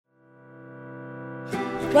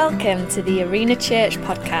Welcome to the Arena Church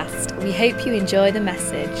podcast. We hope you enjoy the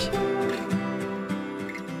message.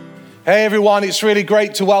 Hey everyone, it's really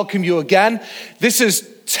great to welcome you again. This is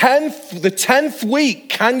the 10th week,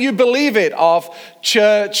 can you believe it, of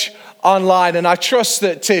church online. And I trust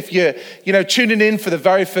that if you're tuning in for the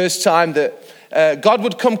very first time, that God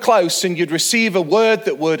would come close and you'd receive a word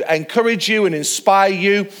that would encourage you and inspire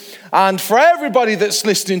you. And for everybody that's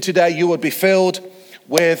listening today, you would be filled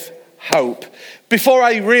with hope. Before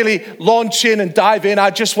I really launch in and dive in, I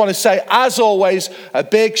just want to say, as always, a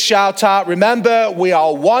big shout out. Remember, we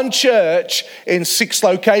are one church in 6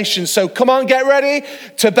 locations. So come on, get ready.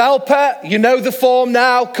 To Belper, you know the form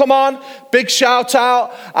now. Come on, big shout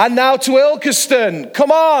out. And now to Ilkeston.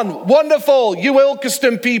 Come on, wonderful, you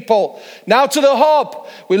Ilkeston people. Now to the hub.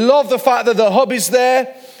 We love the fact that the hub is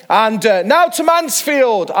there. And now to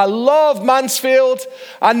Mansfield. I love Mansfield.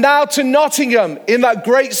 And now to Nottingham, in that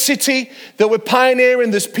great city that we're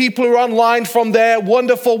pioneering. There's people who are online from there.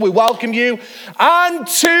 Wonderful. We welcome you. And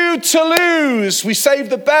to Toulouse. We saved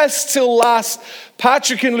the best till last.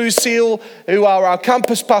 Patrick and Lucille, who are our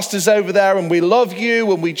campus pastors over there. And we love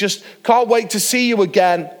you. And we just can't wait to see you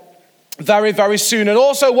again very, very soon. And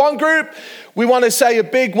also one group, we want to say a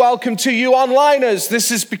big welcome to you onliners. This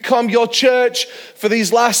has become your church for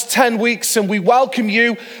these last 10 weeks, and we welcome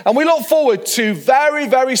you. And we look forward to very,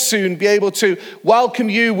 very soon be able to welcome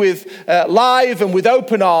you with live and with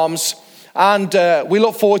open arms. And we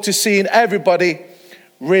look forward to seeing everybody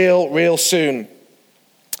real soon.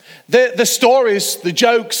 The stories, the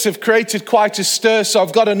jokes have created quite a stir, so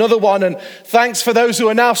I've got another one, and thanks for those who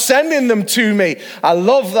are now sending them to me. I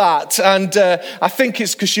love that, and I think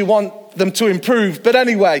it's because you want them to improve. But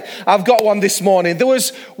anyway, I've got one this morning. There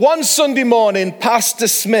was one Sunday morning, Pastor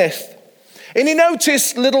Smith, and he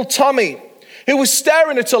noticed little Tommy, who was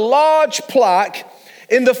staring at a large plaque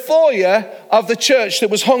in the foyer of the church that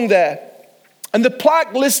was hung there. And the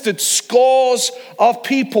plaque listed scores of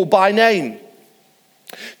people by name.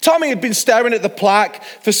 Tommy had been staring at the plaque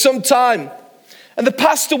for some time, and the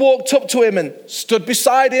pastor walked up to him and stood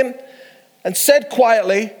beside him and said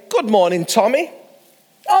quietly, "Good morning, Tommy."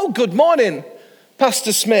 "Oh, good morning,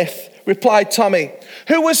 Pastor Smith," replied Tommy,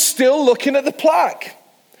 who was still looking at the plaque.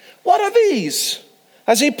 "What are these?"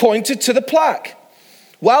 as he pointed to the plaque.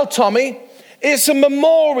 "Well, Tommy, it's a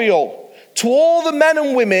memorial to all the men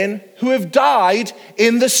and women who have died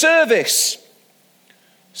in the service."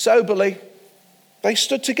 Soberly, they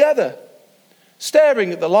stood together,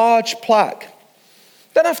 staring at the large plaque.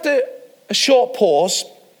 Then after a short pause,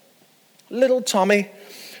 little Tommy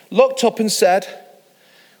looked up and said,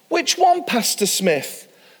 "Which one, Pastor Smith?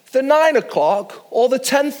 The 9 o'clock or the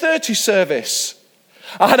 10:30 service?"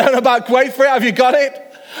 I don't know about, wait for it, have you got it?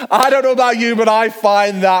 I don't know about you, but I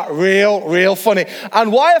find that real funny.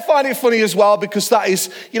 And why I find it funny as well, because that is,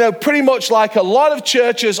 pretty much like a lot of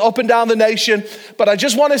churches up and down the nation. But I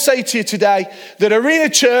just want to say to you today that Arena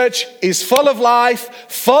Church is full of life,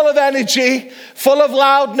 full of energy, full of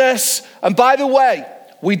loudness. And by the way,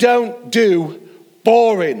 we don't do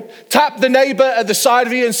boring. Tap the neighbor at the side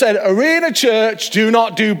of you and say, "Arena Church, do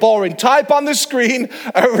not do boring." Type on the screen,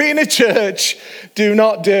 "Arena Church, do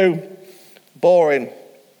not do boring."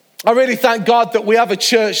 I really thank God that we have a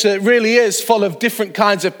church that really is full of different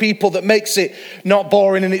kinds of people that makes it not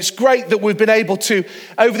boring. And it's great that we've been able to,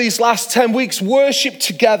 over these last 10 weeks, worship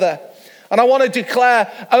together. And I want to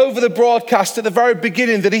declare over the broadcast at the very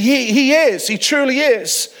beginning that he truly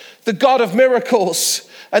is the God of miracles.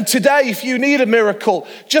 And today, if you need a miracle,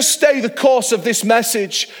 just stay the course of this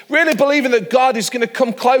message, really believing that God is going to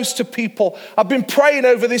come close to people. I've been praying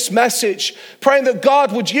over this message, praying that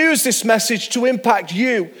God would use this message to impact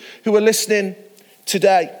you who are listening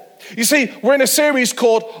today. You see, we're in a series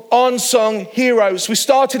called Unsung Heroes. We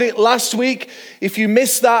started it last week. If you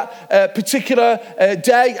missed that particular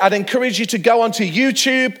day, I'd encourage you to go onto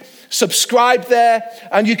YouTube, subscribe there,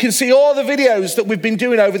 and you can see all the videos that we've been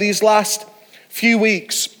doing over these last few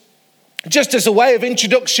weeks. Just as a way of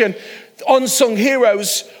introduction, Unsung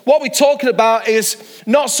Heroes, what we're talking about is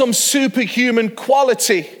not some superhuman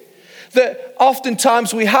quality that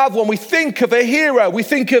oftentimes we have when we think of a hero. We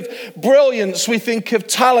think of brilliance, we think of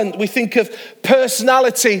talent, we think of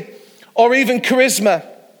personality, or even charisma.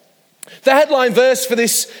 The headline verse for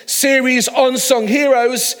this series, Unsung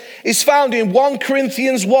Heroes, is found in 1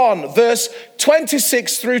 Corinthians 1, verse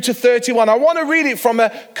 26 through to 31. I want to read it from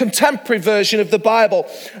a contemporary version of the Bible.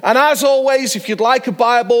 And as always, if you'd like a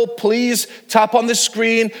Bible, please tap on the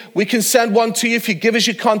screen. We can send one to you if you give us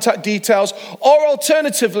your contact details. Or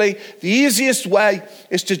alternatively, the easiest way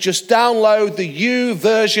is to just download the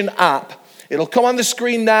YouVersion app. It'll come on the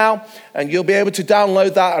screen now, and you'll be able to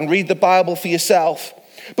download that and read the Bible for yourself.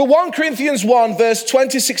 But 1 Corinthians 1, verse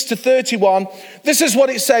 26 to 31, this is what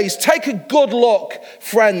it says. Take a good look,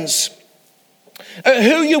 friends, at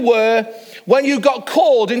who you were when you got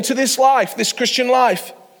called into this life, this Christian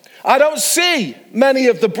life. I don't see many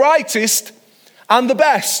of the brightest and the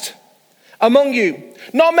best among you.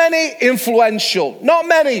 Not many influential, not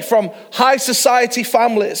many from high society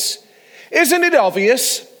families. Isn't it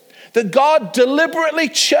obvious that God deliberately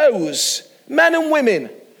chose men and women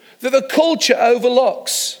that the culture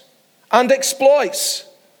overlooks and exploits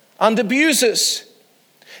and abuses?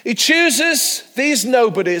 He chooses these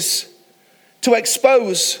nobodies to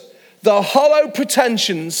expose the hollow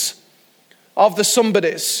pretensions of the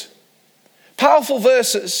somebodies. Powerful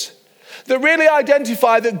verses that really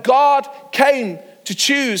identify that God came to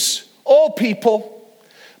choose all people,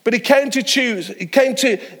 but he came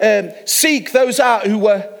to seek those out who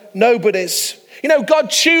were nobodies. You know,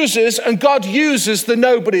 God chooses and God uses the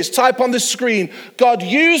nobodies. Type on the screen, God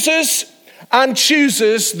uses and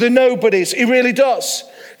chooses the nobodies. He really does.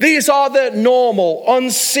 These are the normal,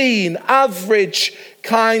 unseen, average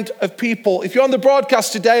kind of people. If you're on the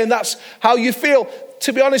broadcast today and that's how you feel,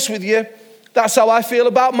 to be honest with you, that's how I feel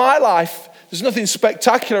about my life. There's nothing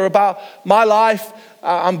spectacular about my life.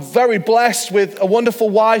 I'm very blessed with a wonderful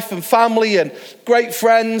wife and family and great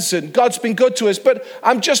friends, and God's been good to us. But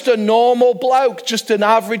I'm just a normal bloke, just an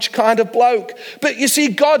average kind of bloke. But you see,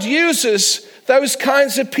 God uses those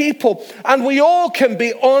kinds of people, and we all can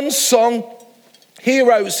be unsung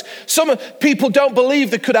heroes. Some people don't believe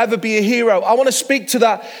there could ever be a hero. I want to speak to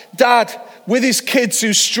that dad with his kids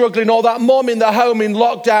who's struggling, or that mom in the home in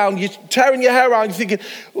lockdown. You're tearing your hair out, you're thinking,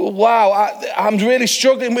 wow, I'm really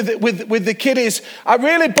struggling with the kiddies. I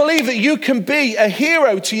really believe that you can be a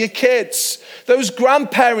hero to your kids. Those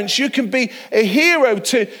grandparents, you can be a hero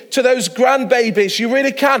to those grandbabies. You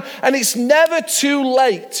really can. And it's never too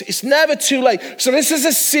late. It's never too late. So this is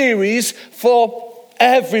a series for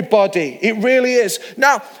everybody. It really is.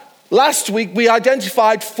 Now, last week we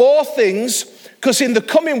identified 4 things, because in the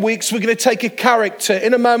coming weeks, we're going to take a character.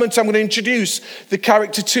 In a moment, I'm going to introduce the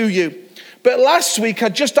character to you. But last week, I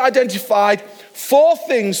just identified 4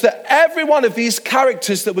 things that every one of these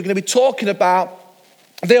characters that we're going to be talking about,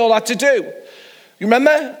 they all had to do. You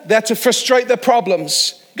remember? They had to frustrate their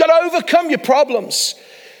problems. You've got to overcome your problems.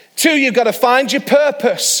 2, you've got to find your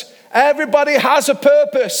purpose. Everybody has a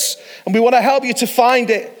purpose, and we want to help you to find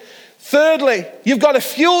it. Thirdly, you've got to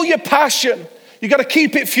fuel your passion. You've got to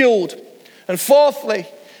keep it fueled. And fourthly,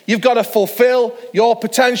 you've got to fulfill your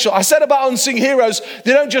potential. I said about unsung heroes,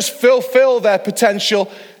 they don't just fulfill their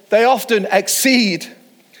potential, they often exceed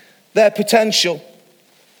their potential.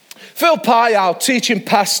 Phil Pye, our teaching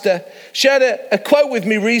pastor, shared a quote with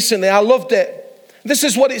me recently. I loved it. This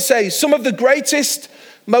is what it says. Some of the greatest,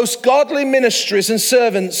 most godly ministries and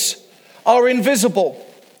servants are invisible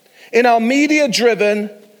in our media-driven,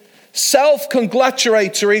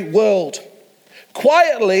 self-congratulatory world.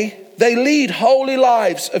 Quietly, they lead holy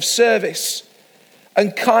lives of service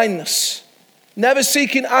and kindness, never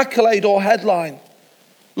seeking accolade or headline.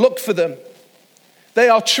 Look for them. They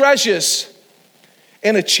are treasures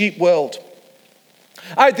in a cheap world.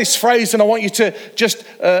 I had this phrase, and I want you to just,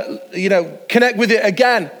 connect with it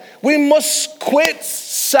again. We must quit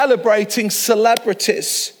celebrating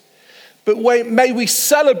celebrities, but may we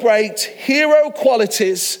celebrate hero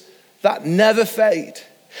qualities that never fade.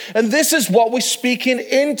 And this is what we're speaking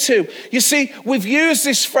into. You see, we've used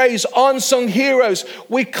this phrase, unsung heroes.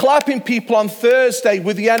 We're clapping people on Thursday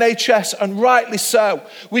with the NHS, and rightly so.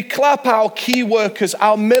 We clap our key workers,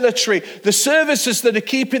 our military, the services that are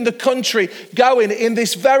keeping the country going in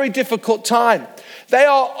this very difficult time. They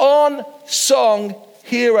are unsung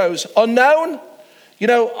heroes. Unknown,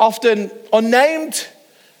 often unnamed,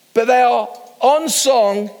 but they are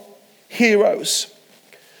unsung heroes.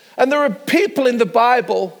 And there are people in the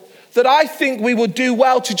Bible that I think we would do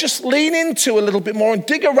well to just lean into a little bit more and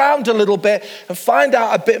dig around a little bit and find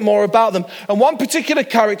out a bit more about them. And one particular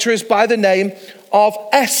character is by the name of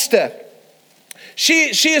Esther. She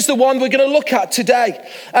is the one we're going to look at today.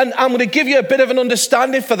 And I'm going to give you a bit of an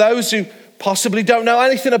understanding for those who possibly don't know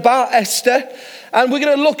anything about Esther. And we're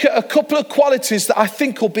going to look at a couple of qualities that I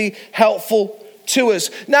think will be helpful to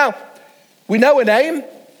us. Now, we know her name.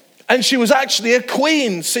 And she was actually a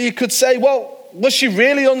queen. So you could say, well, was she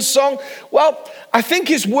really unsung? Well, I think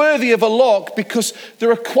it's worthy of a look, because there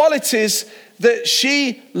are qualities that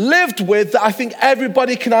she lived with that I think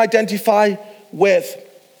everybody can identify with.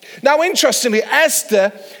 Now, interestingly,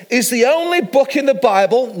 Esther is the only book in the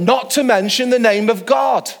Bible not to mention the name of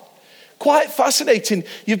God. Quite fascinating.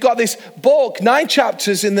 You've got this book, 9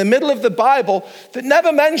 chapters in the middle of the Bible, that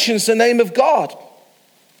never mentions the name of God.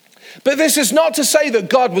 But this is not to say that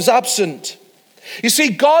God was absent. You see,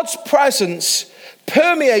 God's presence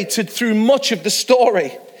permeated through much of the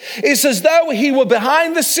story. It's as though he were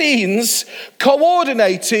behind the scenes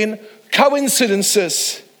coordinating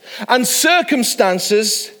coincidences and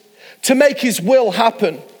circumstances to make his will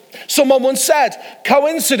happen. Someone once said,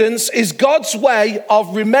 coincidence is God's way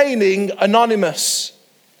of remaining anonymous.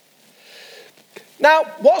 Now,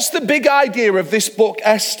 what's the big idea of this book,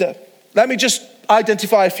 Esther? Let me just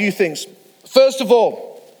identify a few things. First of all,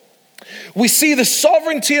 we see the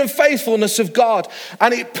sovereignty and faithfulness of God,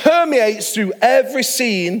 and it permeates through every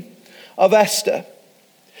scene of Esther.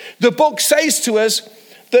 The book says to us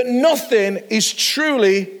that nothing is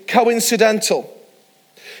truly coincidental.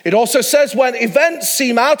 It also says when events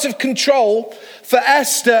seem out of control for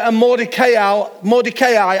Esther and Mordecai,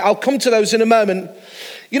 I'll come to those in a moment.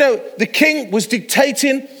 You know, the king was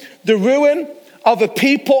dictating the ruin of a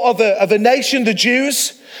people, of a nation, the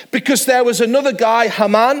Jews, because there was another guy,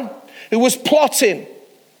 Haman, who was plotting,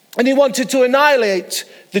 and he wanted to annihilate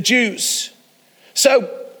the Jews.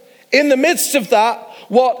 So in the midst of that,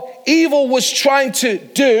 what evil was trying to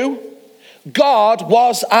do, God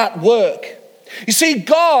was at work. You see,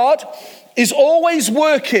 God is always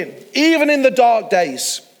working, even in the dark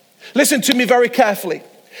days. Listen to me very carefully.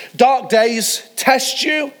 Dark days test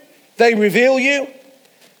you, they reveal you,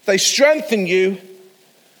 they strengthen you,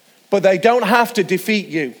 but they don't have to defeat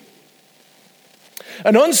you.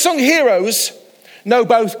 And unsung heroes know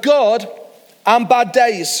both good and bad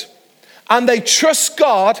days. And they trust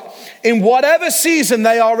God in whatever season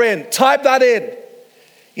they are in. Type that in.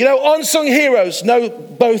 You know, unsung heroes know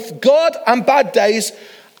both good and bad days,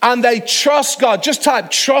 and they trust God. Just type,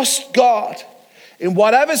 trust God in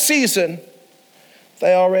whatever season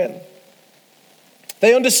they are in.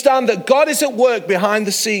 They understand that God is at work behind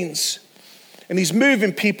the scenes, and he's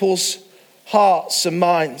moving people's hearts and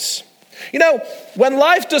minds. You know, when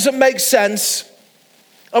life doesn't make sense,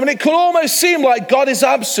 I mean, it could almost seem like God is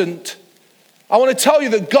absent. I want to tell you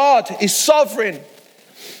that God is sovereign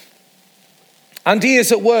and he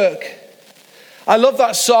is at work. I love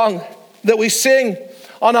that song that we sing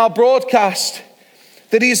on our broadcast,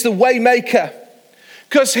 that he's the way maker,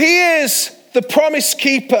 because he is the promise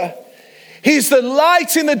keeper. He's the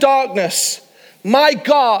light in the darkness. My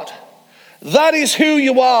God, that is who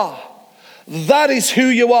you are. That is who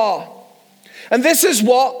you are. And this is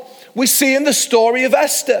what we see in the story of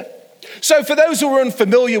Esther. So for those who are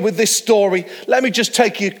unfamiliar with this story, let me just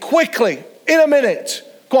take you quickly, in a minute.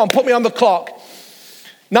 Go on, put me on the clock.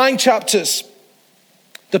 9 chapters.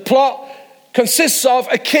 The plot consists of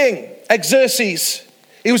a king, Xerxes.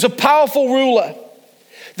 He was a powerful ruler.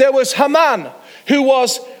 There was Haman, who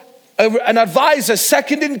was an advisor,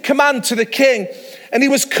 second in command to the king, and he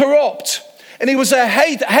was corrupt. And he was a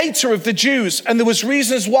hater of the Jews. And there was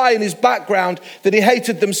reasons why in his background that he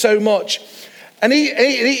hated them so much. And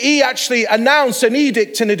he actually announced an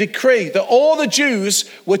edict and a decree that all the Jews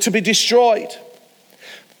were to be destroyed.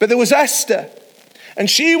 But there was Esther. And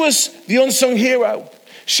she was the unsung hero.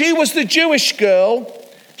 She was the Jewish girl.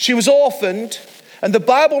 She was orphaned. And the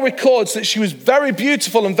Bible records that she was very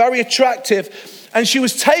beautiful and very attractive. And she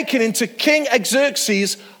was taken into King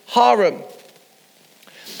Xerxes' harem.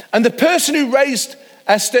 And the person who raised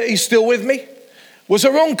Esther, he's still with me, was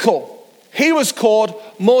her uncle. He was called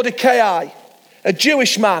Mordecai, a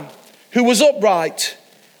Jewish man who was upright,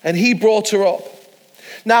 and he brought her up.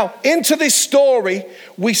 Now, into this story,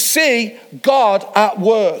 we see God at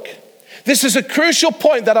work. This is a crucial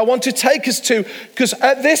point that I want to take us to, because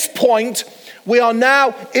at this point, we are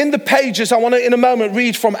now in the pages. I want to, in a moment,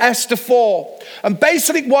 read from Esther 4. And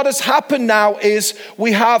basically what has happened now is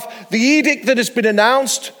we have the edict that has been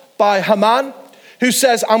announced by Haman, who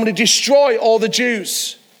says, I'm going to destroy all the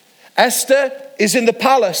Jews. Esther is in the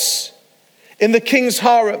palace, in the king's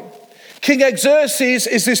harem. King Xerxes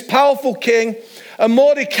is this powerful king, and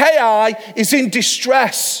Mordecai is in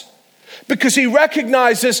distress because he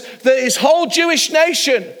recognizes that his whole Jewish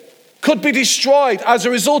nation could be destroyed as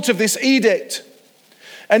a result of this edict.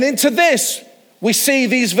 And into this, we see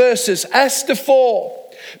these verses, Esther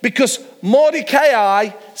 4, because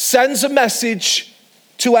Mordecai sends a message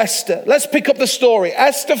to Esther. Let's pick up the story.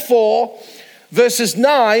 Esther 4, verses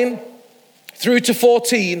 9 through to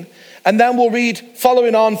 14, and then we'll read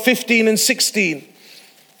following on 15 and 16.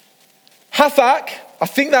 Hathach, I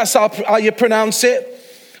think that's how you pronounce it,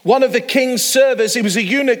 one of the king's servers, he was a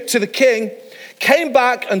eunuch to the king, came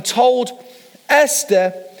back and told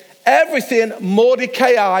Esther everything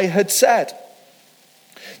Mordecai had said.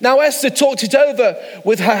 Now Esther talked it over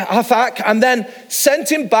with Hathach and then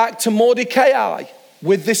sent him back to Mordecai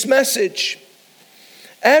with this message.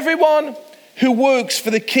 Everyone who works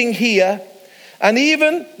for the king here, and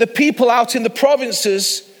even the people out in the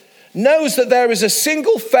provinces, knows that there is a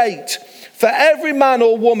single fate for every man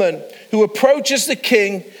or woman who approaches the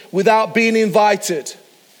king without being invited: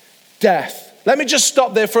 death. Let me just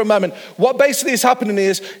stop there for a moment. What basically is happening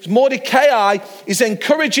is Mordecai is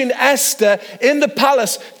encouraging Esther in the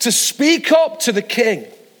palace to speak up to the king.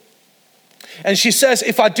 And she says,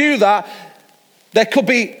 if I do that, there could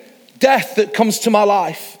be death that comes to my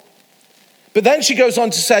life. But then she goes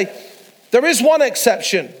on to say, there is one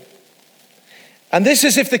exception. And this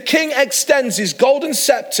is if the king extends his golden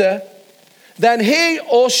scepter, then he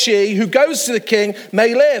or she who goes to the king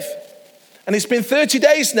may live. And it's been 30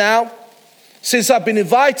 days now since I've been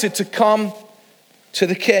invited to come to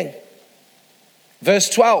the king. Verse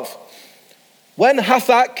 12. When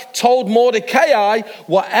Hathach told Mordecai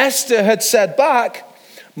what Esther had said back,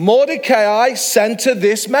 Mordecai sent her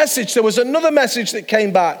this message. There was another message that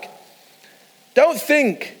came back. Don't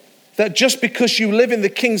think that just because you live in the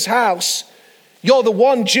king's house, you're the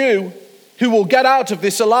one Jew who will get out of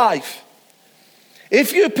this alive.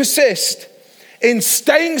 If you persist in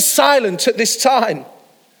staying silent at this time,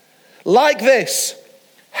 like this,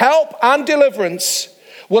 help and deliverance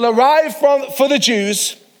will arrive for the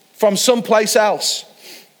Jews from someplace else.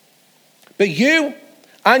 But you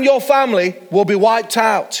and your family will be wiped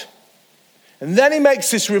out. And then he makes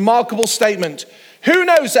this remarkable statement. Who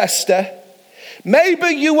knows, Esther?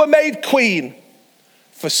 Maybe you were made queen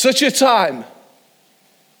for such a time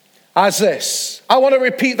as this. I want to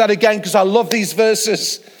repeat that again because I love these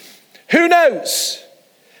verses. Who knows,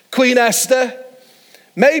 Queen Esther?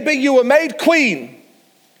 Maybe you were made queen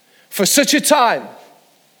for such a time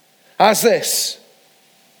as this.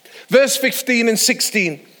 Verse 15 and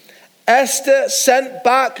 16. Esther sent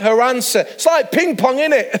back her answer. It's like ping pong,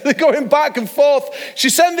 isn't it? They're going back and forth. She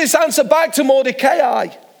sent this answer back to Mordecai.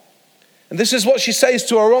 And this is what she says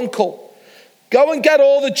to her uncle. Go and get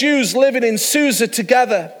all the Jews living in Susa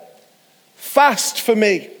together. Fast for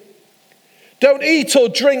me. Don't eat or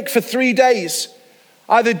drink for 3 days,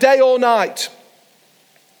 either day or night.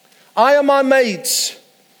 I and my maids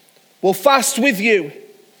will fast with you.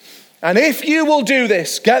 And if you will do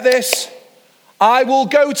this, get this, I will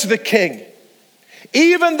go to the king,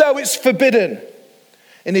 even though it's forbidden.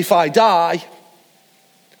 And if I die,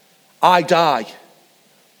 I die.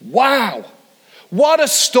 Wow. What a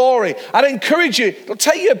story. I'd encourage you, it'll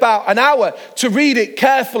take you about an hour to read it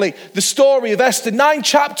carefully. The story of Esther, 9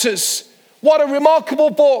 chapters. What a remarkable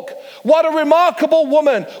book. What a remarkable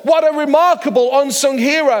woman. What a remarkable unsung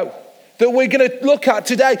hero that we're going to look at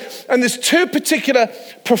today. And there's 2 particular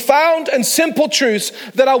profound and simple truths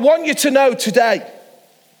that I want you to know today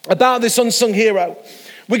about this unsung hero.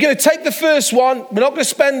 We're going to take the first one. We're not going to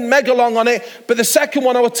spend mega long on it, but the second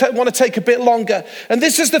one I want to take a bit longer. And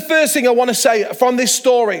this is the first thing I want to say from this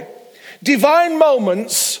story. Divine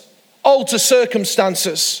moments alter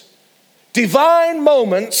circumstances. Divine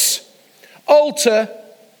moments alter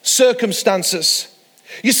circumstances.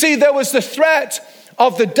 You see, there was the threat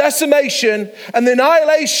of the decimation and the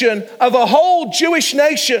annihilation of a whole Jewish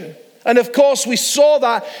nation. And of course, we saw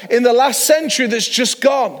that in the last century that's just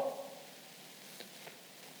gone.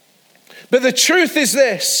 But the truth is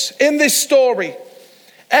this, in this story,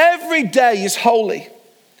 every day is holy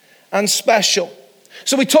and special.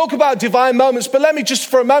 So we talk about divine moments, but let me just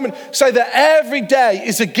for a moment say that every day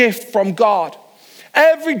is a gift from God.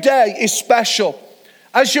 Every day is special.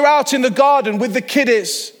 As you're out in the garden with the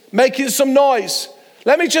kiddies, making some noise,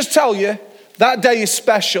 let me just tell you, that day is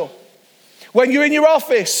special. When you're in your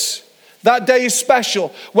office, that day is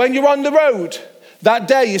special. When you're on the road, that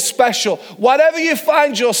day is special. Whatever you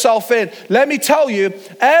find yourself in, let me tell you,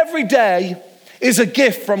 every day is a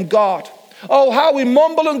gift from God. Oh, how we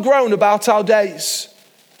mumble and groan about our days.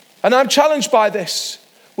 And I'm challenged by this.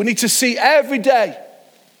 We need to see every day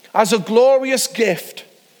as a glorious gift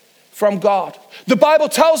from God. The Bible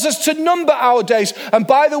tells us to number our days. And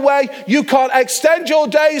by the way, you can't extend your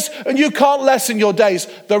days and you can't lessen your days.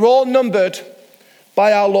 They're all numbered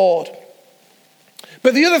by our Lord.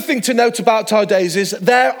 But the other thing to note about our days is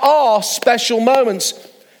there are special moments,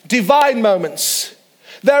 divine moments.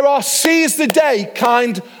 There are seize the day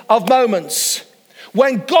kind of moments.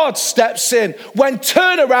 When God steps in, when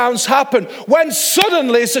turnarounds happen, when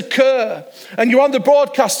suddenlies occur. And you're on the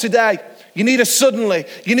broadcast today. You need a suddenly.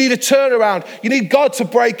 You need a turnaround. You need God to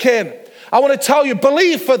break in. I want to tell you,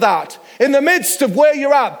 believe for that. In the midst of where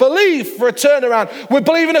you're at, believe for a turnaround. We're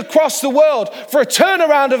believing across the world for a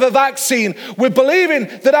turnaround of a vaccine. We're believing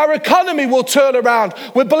that our economy will turn around.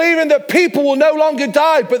 We're believing that people will no longer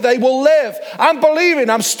die, but they will live.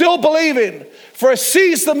 I'm still believing for a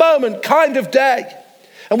seize the moment kind of day.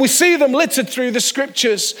 And we see them littered through the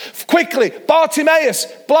scriptures. Quickly, Bartimaeus,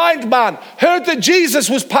 blind man, heard that Jesus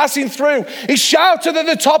was passing through. He shouted at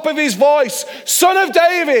the top of his voice, "Son of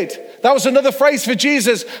David." That was another phrase for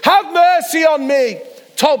Jesus. "Have mercy on me."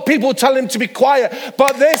 Told people, tell him to be quiet.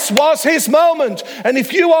 But this was his moment. And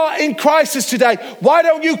if you are in crisis today, why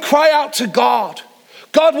don't you cry out to God?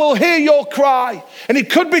 God will hear your cry. And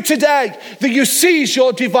it could be today that you seize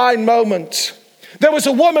your divine moment. There was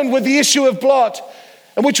a woman with the issue of blood,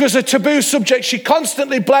 and which was a taboo subject. She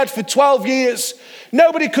constantly bled for 12 years.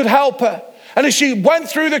 Nobody could help her. And as she went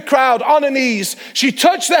through the crowd on her knees, she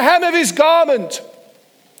touched the hem of his garment.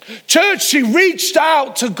 Church, she reached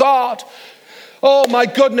out to God. Oh my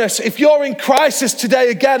goodness, if you're in crisis today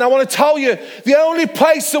again, I want to tell you, the only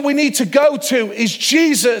place that we need to go to is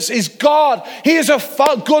Jesus, is God. He is a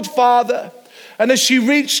good Father. And as she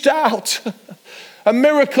reached out, a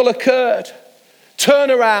miracle occurred.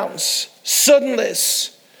 Turnarounds, suddenlies.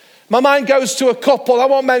 My mind goes to a couple, I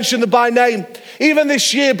won't mention them by name. Even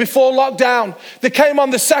this year before lockdown, they came on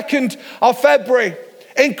the 2nd of February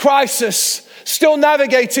in crisis. Still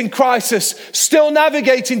navigating crisis, still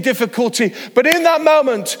navigating difficulty. But in that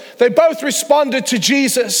moment, they both responded to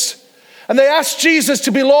Jesus. And they asked Jesus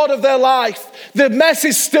to be Lord of their life. The mess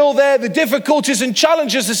is still there. The difficulties and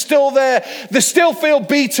challenges are still there. They still feel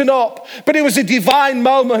beaten up. But it was a divine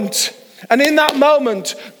moment. And in that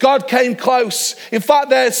moment, God came close. In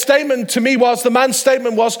fact, their statement to me was, the man's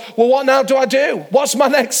statement was, well, what now do I do? What's my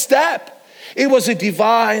next step? It was a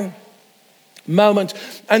divine moment.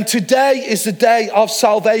 And today is the day of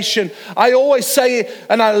salvation. I always say it,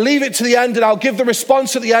 and I leave it to the end, and I'll give the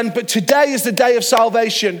response at the end, but today is the day of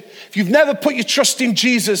salvation. If you've never put your trust in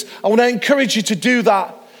Jesus, I want to encourage you to do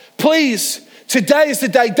that. Please, today is the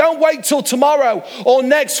day. Don't wait till tomorrow or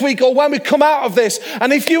next week or when we come out of this.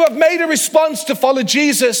 And if you have made a response to follow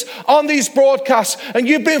Jesus on these broadcasts and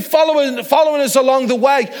you've been following us along the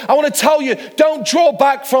way, I want to tell you, don't draw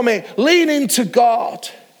back from it. Lean into God.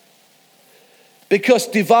 Because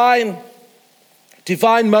divine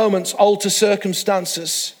moments alter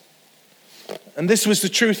circumstances. And this was the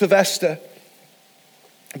truth of Esther.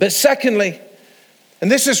 But secondly,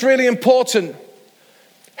 and this is really important,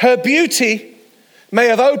 her beauty may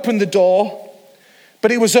have opened the door,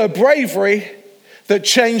 but it was her bravery that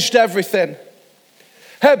changed everything.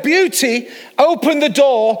 Her beauty opened the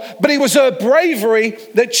door, but it was her bravery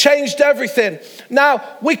that changed everything. Now,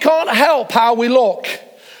 we can't help how we look.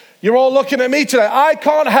 You're all looking at me today. I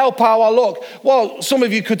can't help how I look. Well, some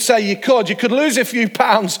of you could say you could. You could lose a few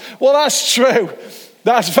pounds. Well, that's true.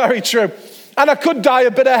 That's very true. And I could dye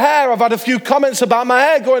a bit of hair. I've had a few comments about my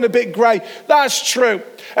hair going a bit grey. That's true.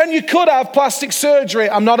 And you could have plastic surgery.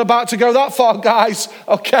 I'm not about to go that far, guys.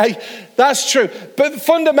 Okay? That's true. But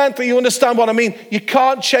fundamentally, you understand what I mean. You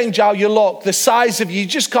can't change how you look. The size of you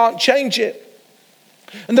just can't change it.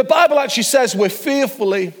 And the Bible actually says we're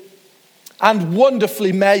fearfully and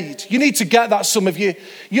wonderfully made. You need to get that, some of you.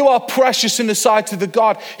 You are precious in the sight of the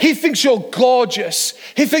God. He thinks you're gorgeous.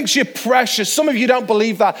 He thinks you're precious. Some of you don't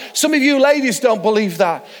believe that. Some of you ladies don't believe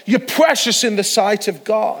that. You're precious in the sight of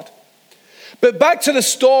God. But back to the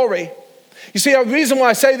story. You see, the reason why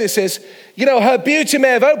I say this is, her beauty may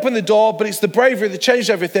have opened the door, but it's the bravery that changed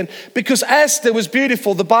everything. Because Esther was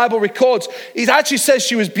beautiful, the Bible records. It actually says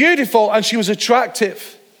she was beautiful and she was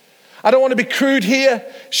attractive. I don't want to be crude here.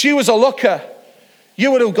 She was a looker. You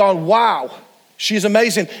would have gone, wow, she's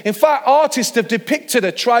amazing. In fact, artists have depicted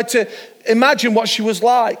her, tried to imagine what she was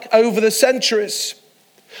like over the centuries.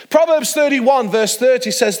 Proverbs 31 verse 30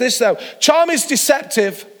 says this though, charm is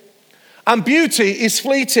deceptive and beauty is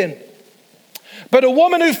fleeting. But a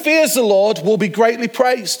woman who fears the Lord will be greatly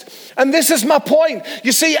praised. And this is my point.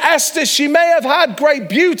 You see, Esther, she may have had great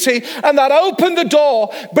beauty and that opened the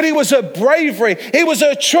door, but it was her bravery. It was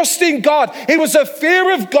her trust in God. It was her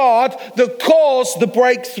fear of God that caused the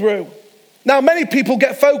breakthrough. Now, many people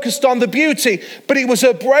get focused on the beauty, but it was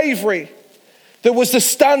her bravery that was the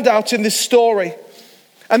standout in this story.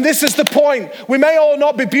 And this is the point. We may all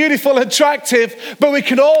not be beautiful and attractive, but we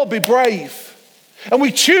can all be brave. And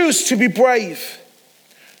we choose to be brave.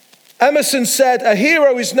 Emerson said, a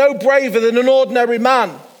hero is no braver than an ordinary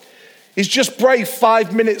man. He's just brave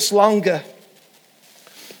 5 minutes longer.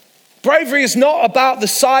 Bravery is not about the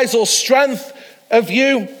size or strength of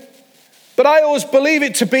you, but I always believe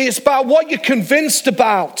it to be, it's about what you're convinced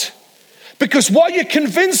about. Because what you're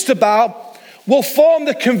convinced about will form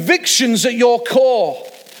the convictions at your core.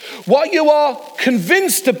 What you are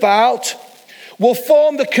convinced about will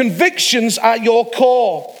form the convictions at your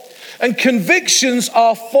core. And convictions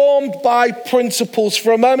are formed by principles.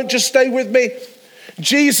 For a moment, just stay with me.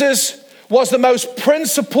 Jesus was the most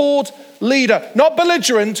principled leader, not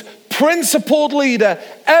belligerent, principled leader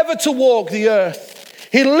ever to walk the earth.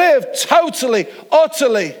 He lived totally,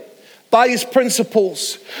 utterly by his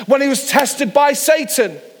principles. When he was tempted by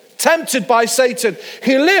Satan,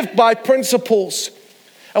 he lived by principles.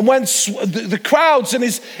 And when the crowds and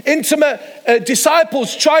his intimate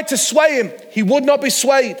disciples tried to sway him, he would not be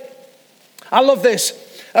swayed. I love this.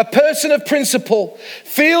 A person of principle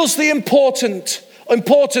feels the importance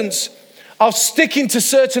of sticking to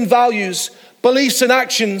certain values, beliefs, and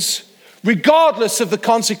actions, regardless of the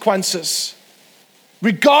consequences.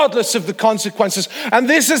 Regardless of the consequences. And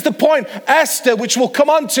this is the point. Esther, which we'll come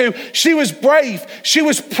on to, she was brave. She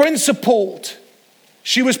was principled.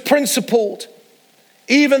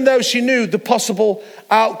 Even though she knew the possible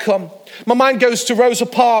outcome. My mind goes to Rosa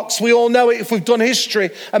Parks. We all know it if we've done history,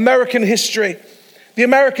 American history. The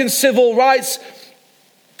American civil rights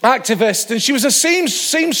activist. And she was a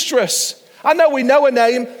seamstress. I know we know her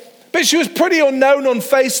name, but she was pretty unknown,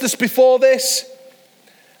 unfaceless before this.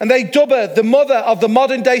 And they dub her the mother of the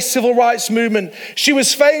modern day civil rights movement. She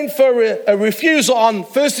was famed for a refusal on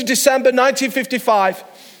 1st of December 1955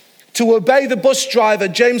 to obey the bus driver,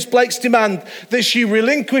 James Blake's demand that she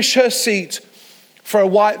relinquish her seat for a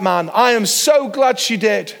white man. I am so glad she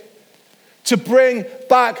did, to bring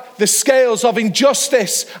back the scales of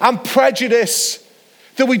injustice and prejudice,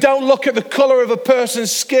 that we don't look at the color of a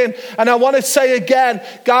person's skin. And I want to say again,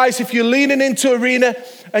 guys, if you're leaning into arena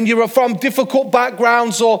and you're from difficult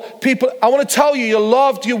backgrounds or people, I want to tell you, you're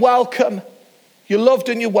loved, you're welcome. You're loved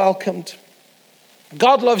and you're welcomed.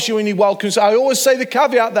 God loves you and he welcomes. I always say the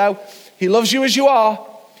caveat though, he loves you as you are,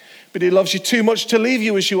 but he loves you too much to leave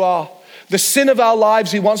you as you are. The sin of our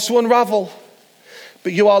lives he wants to unravel,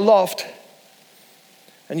 but you are loved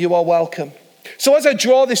and you are welcome. So as I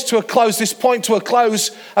draw this point to a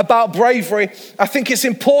close about bravery, I think it's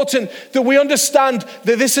important that we understand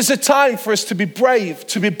that this is a time for us to be brave,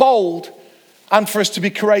 to be bold, and for us to be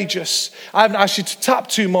courageous. I haven't asked you to tap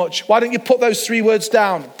too much. Why don't you put those 3 words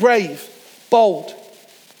down? Brave, bold,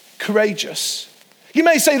 courageous. You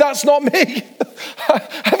may say, that's not me.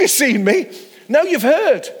 Have you seen me? No, you've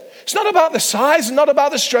heard. It's not about the size and not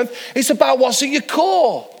about the strength. It's about what's at your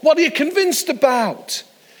core. What are you convinced about?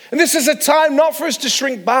 And this is a time not for us to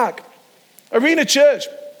shrink back. Arena Church,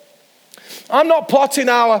 I'm not plotting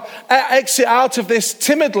our exit out of this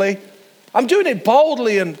timidly. I'm doing it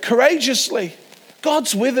boldly and courageously.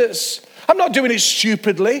 God's with us. I'm not doing it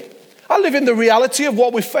stupidly. I live in the reality of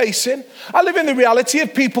what we're facing. I live in the reality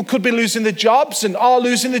of people could be losing their jobs and are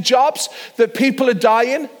losing their jobs, that people are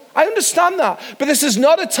dying. I understand that. But this is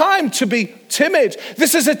not a time to be timid.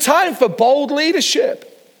 This is a time for bold leadership.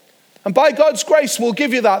 And by God's grace, we'll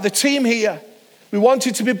give you that. The team here, we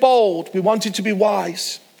wanted to be bold. We wanted to be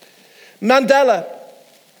wise. Mandela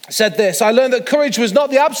said this: I learned that courage was not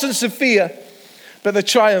the absence of fear, but the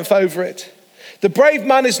triumph over it. The brave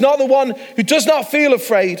man is not the one who does not feel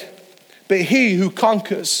afraid, but he who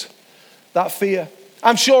conquers that fear.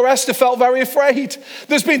 I'm sure Esther felt very afraid.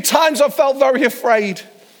 There's been times I've felt very afraid.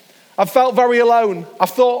 I felt very alone. I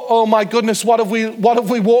thought, oh my goodness, what have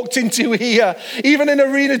we walked into here? Even in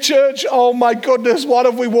Arena Church, oh my goodness, what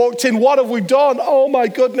have we walked in? What have we done? Oh my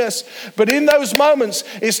goodness. But in those moments,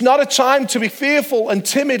 it's not a time to be fearful and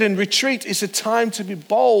timid and retreat. It's a time to be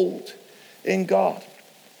bold in God.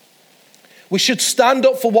 We should stand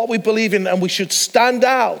up for what we believe in, and we should stand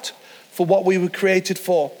out for what we were created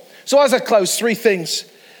for. So as I close, 3 things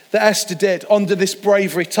that Esther did under this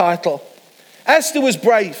bravery title. Esther was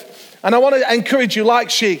brave. And I want to encourage you, like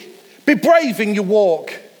she, be brave in your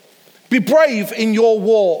walk. Be brave in your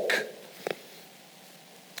walk.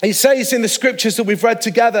 It says in the scriptures that we've read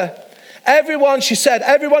together, everyone, she said,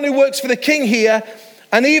 everyone who works for the king here,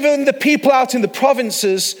 and even the people out in the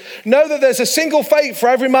provinces, know that there's a single fate for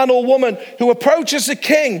every man or woman who approaches the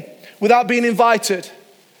king without being invited: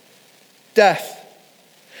 death.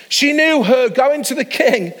 She knew her going to the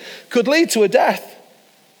king could lead to a death.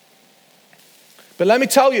 But let me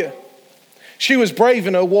tell you, she was brave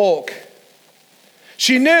in her walk.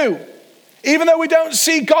 She knew, even though we don't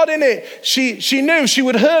see God in it, she knew she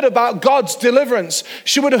would have heard about God's deliverance.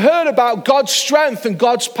 She would have heard about God's strength and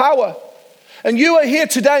God's power. And you are here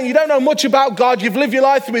today and you don't know much about God. You've lived your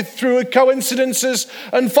life through coincidences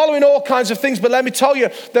and following all kinds of things. But let me tell you,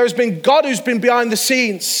 there has been God who's been behind the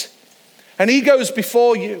scenes. And he goes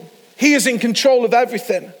before you. He is in control of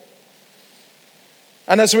everything.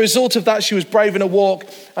 And as a result of that, she was brave in her walk.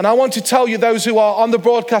 And I want to tell you, those who are on the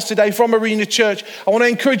broadcast today from Arena Church, I want to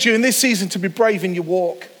encourage you in this season to be brave in your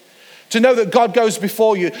walk. To know that God goes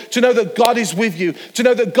before you. To know that God is with you. To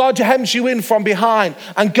know that God hems you in from behind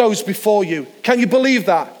and goes before you. Can you believe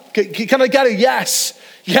that? Can I get a yes?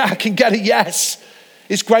 Yeah, I can get a yes.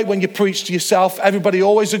 It's great when you preach to yourself. Everybody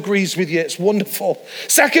always agrees with you. It's wonderful.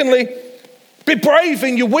 Secondly, be brave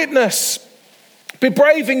in your witness. Be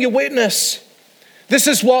brave in your witness. This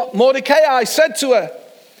is what Mordecai said to her.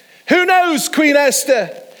 Who knows, Queen Esther,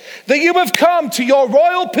 that you have come to your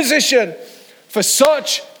royal position for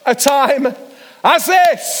such a time as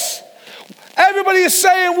this? Everybody is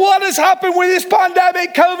saying, what has happened with this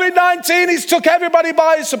pandemic, COVID-19? It's took everybody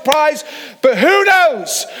by surprise. But who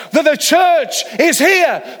knows that the church is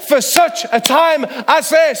here for such a time as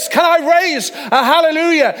this? Can I raise a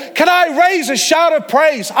hallelujah? Can I raise a shout of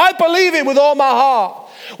praise? I believe it with all my heart.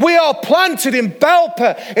 We are planted in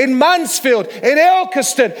Belper, in Mansfield, in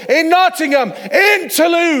Ilkeston, in Nottingham, in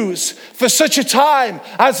Toulouse for such a time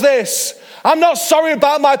as this. I'm not sorry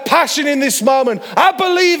about my passion in this moment. I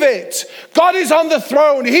believe it. God is on the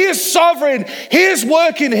throne. He is sovereign. He is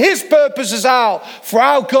working His purposes out for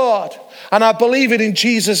our God. And I believe it in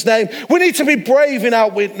Jesus' name. We need to be brave in our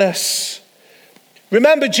witness.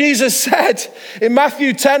 Remember, Jesus said in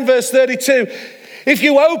Matthew 10 verse 32, if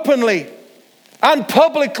you openly and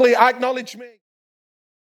publicly acknowledge me,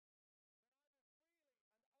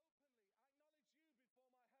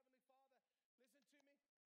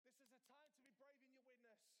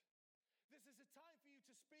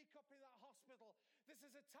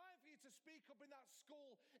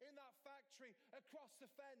 across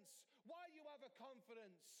the fence. Why you have a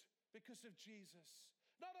confidence? Because of Jesus.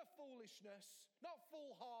 Not a foolishness, not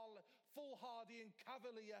foolhardy and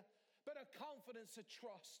cavalier, but a confidence, a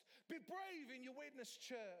trust. Be brave in your witness,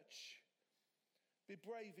 church. Be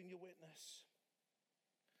brave in your witness.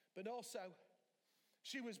 But also,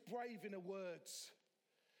 she was brave in her words.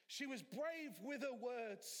 She was brave with her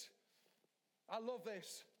words. I love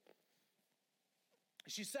this.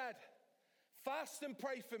 She said, fast and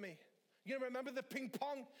pray for me. You remember the ping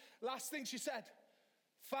pong? Last thing she said,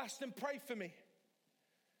 fast and pray for me.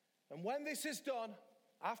 And when this is done,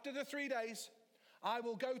 after the 3 days, I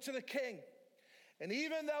will go to the king. And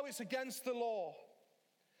even though it's against the law,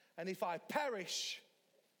 and if I perish,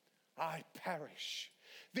 I perish.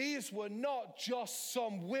 These were not just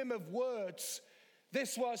some whim of words.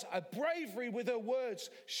 This was a bravery with her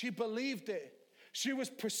words. She believed it. She was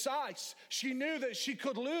precise. She knew that she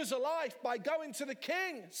could lose her life by going to the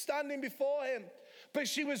king, standing before him. But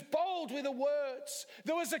she was bold with her words.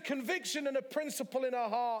 There was a conviction and a principle in her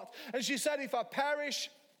heart. And she said, if I perish,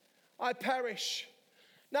 I perish.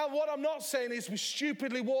 Now, what I'm not saying is we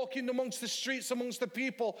stupidly walk in amongst the streets, amongst the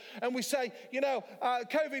people, and we say,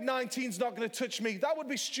 COVID-19 is not going to touch me. That would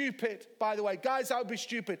be stupid, by the way. Guys, that would be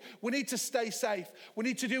stupid. We need to stay safe. We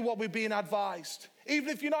need to do what we're being advised, even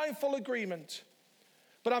if you're not in full agreement.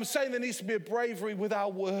 But I'm saying there needs to be a bravery with our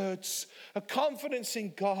words, a confidence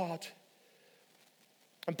in God.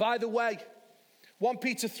 And by the way, 1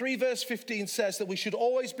 Peter 3 verse 15 says that we should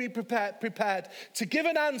always be prepared to give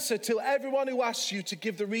an answer to everyone who asks you to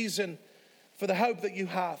give the reason for the hope that you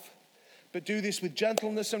have. But do this with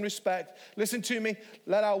gentleness and respect. Listen to me.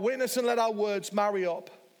 Let our witness and let our words marry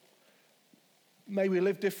up. May we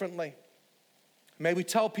live differently. May we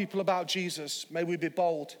tell people about Jesus. May we be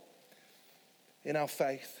bold in our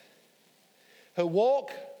faith. Her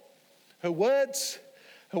walk, her words,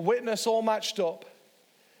 her witness all matched up.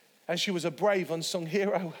 And she was a brave, unsung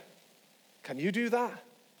hero. Can you do that?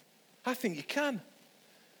 I think you can.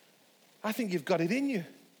 I think you've got it in you.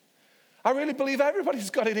 I really believe everybody's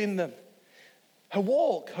got it in them. Her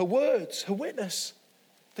walk, her words, her witness,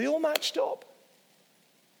 they all matched up.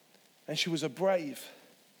 And she was a brave,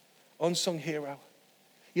 unsung hero.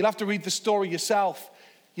 You'll have to read the story yourself.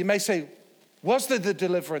 You may say, was there the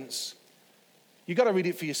deliverance? You've got to read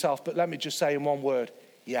it for yourself, but let me just say in one word,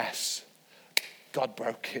 yes. God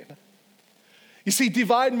broke in. You see,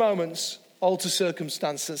 divine moments alter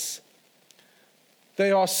circumstances.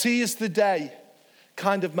 They are seize the day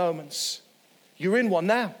kind of moments. You're in one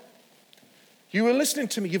now. You were listening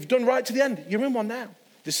to me. You've done right to the end. You're in one now.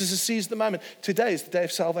 This is a seize the moment. Today is the day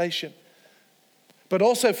of salvation. But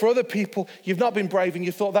also for other people, you've not been brave and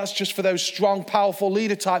you thought that's just for those strong, powerful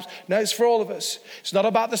leader types. No, it's for all of us. It's not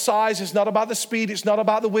about the size. It's not about the speed. It's not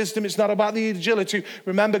about the wisdom. It's not about the agility.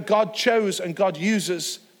 Remember, God chose and God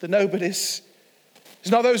uses the nobodies.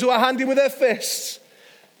 It's not those who are handy with their fists.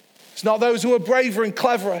 It's not those who are braver and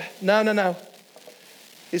cleverer. No.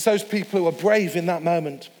 It's those people who are brave in that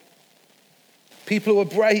moment. People who are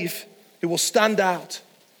brave, who will stand out,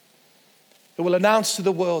 who will announce to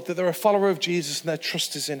the world that they're a follower of Jesus and their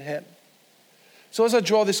trust is in him. So as I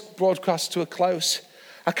draw this broadcast to a close,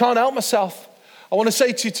 I can't help myself. I want to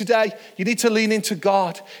say to you today, you need to lean into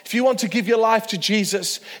God. If you want to give your life to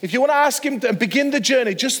Jesus, if you want to ask him and begin the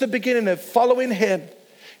journey, just the beginning of following him,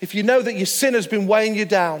 if you know that your sin has been weighing you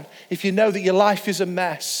down, if you know that your life is a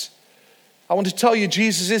mess, I want to tell you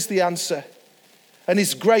Jesus is the answer. And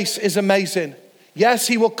his grace is amazing. Yes,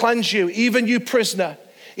 he will cleanse you, even you prisoner,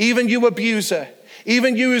 even you abuser,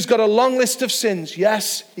 even you who's got a long list of sins.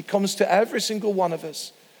 Yes, he comes to every single one of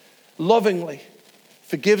us, lovingly,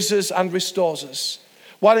 forgives us and restores us.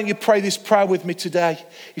 Why don't you pray this prayer with me today?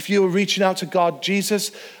 If you are reaching out to God,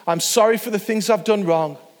 Jesus, I'm sorry for the things I've done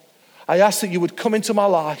wrong. I ask that you would come into my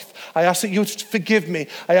life. I ask that you would forgive me.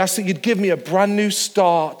 I ask that you'd give me a brand new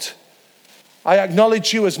start. I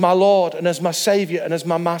acknowledge you as my Lord and as my Savior and as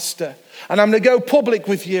my Master. And I'm going to go public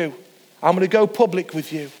with you. I'm going to go public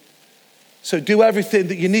with you. So do everything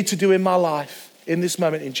that you need to do in my life in this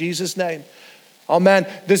moment, in Jesus' name. Amen.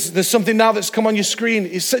 There's something now that's come on your screen.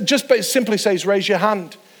 It just simply says, raise your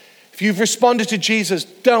hand. If you've responded to Jesus,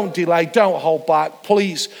 don't delay, don't hold back.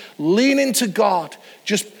 Please lean into God.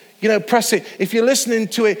 Just, press it. If you're listening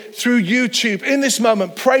to it through YouTube, in this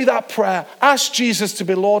moment, pray that prayer. Ask Jesus to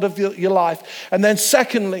be Lord of your life. And then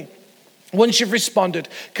secondly, once you've responded,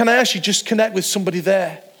 can I ask you just connect with somebody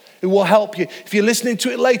there who will help you? If you're listening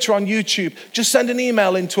to it later on YouTube, just send an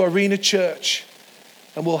email into Arena Church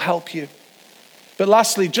and we'll help you. But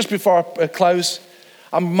lastly, just before I close,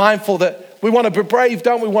 I'm mindful that we want to be brave,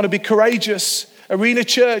 don't we? We want to be courageous. Arena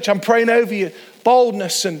Church, I'm praying over you.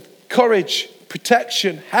 Boldness and courage,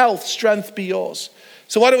 protection, health, strength be yours.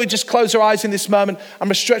 So why don't we just close our eyes in this moment? I'm going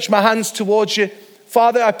to stretch my hands towards you.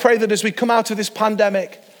 Father, I pray that as we come out of this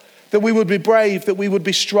pandemic, that we would be brave, that we would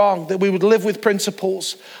be strong, that we would live with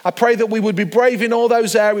principles. I pray that we would be brave in all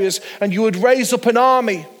those areas and you would raise up an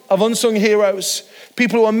army of unsung heroes,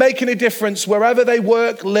 people who are making a difference wherever they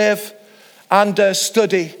work, live, and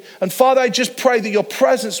study. And Father, I just pray that your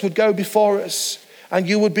presence would go before us and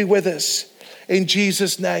you would be with us in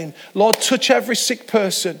Jesus' name. Lord, touch every sick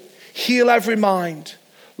person, heal every mind.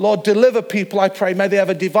 Lord, deliver people, I pray. May they have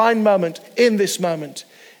a divine moment in this moment.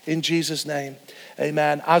 In Jesus' name,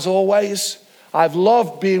 amen. As always, I've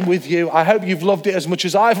loved being with you. I hope you've loved it as much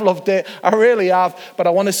as I've loved it. I really have. But I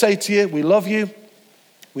want to say to you, we love you.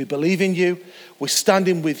 We believe in you. We're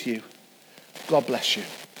standing with you. God bless you.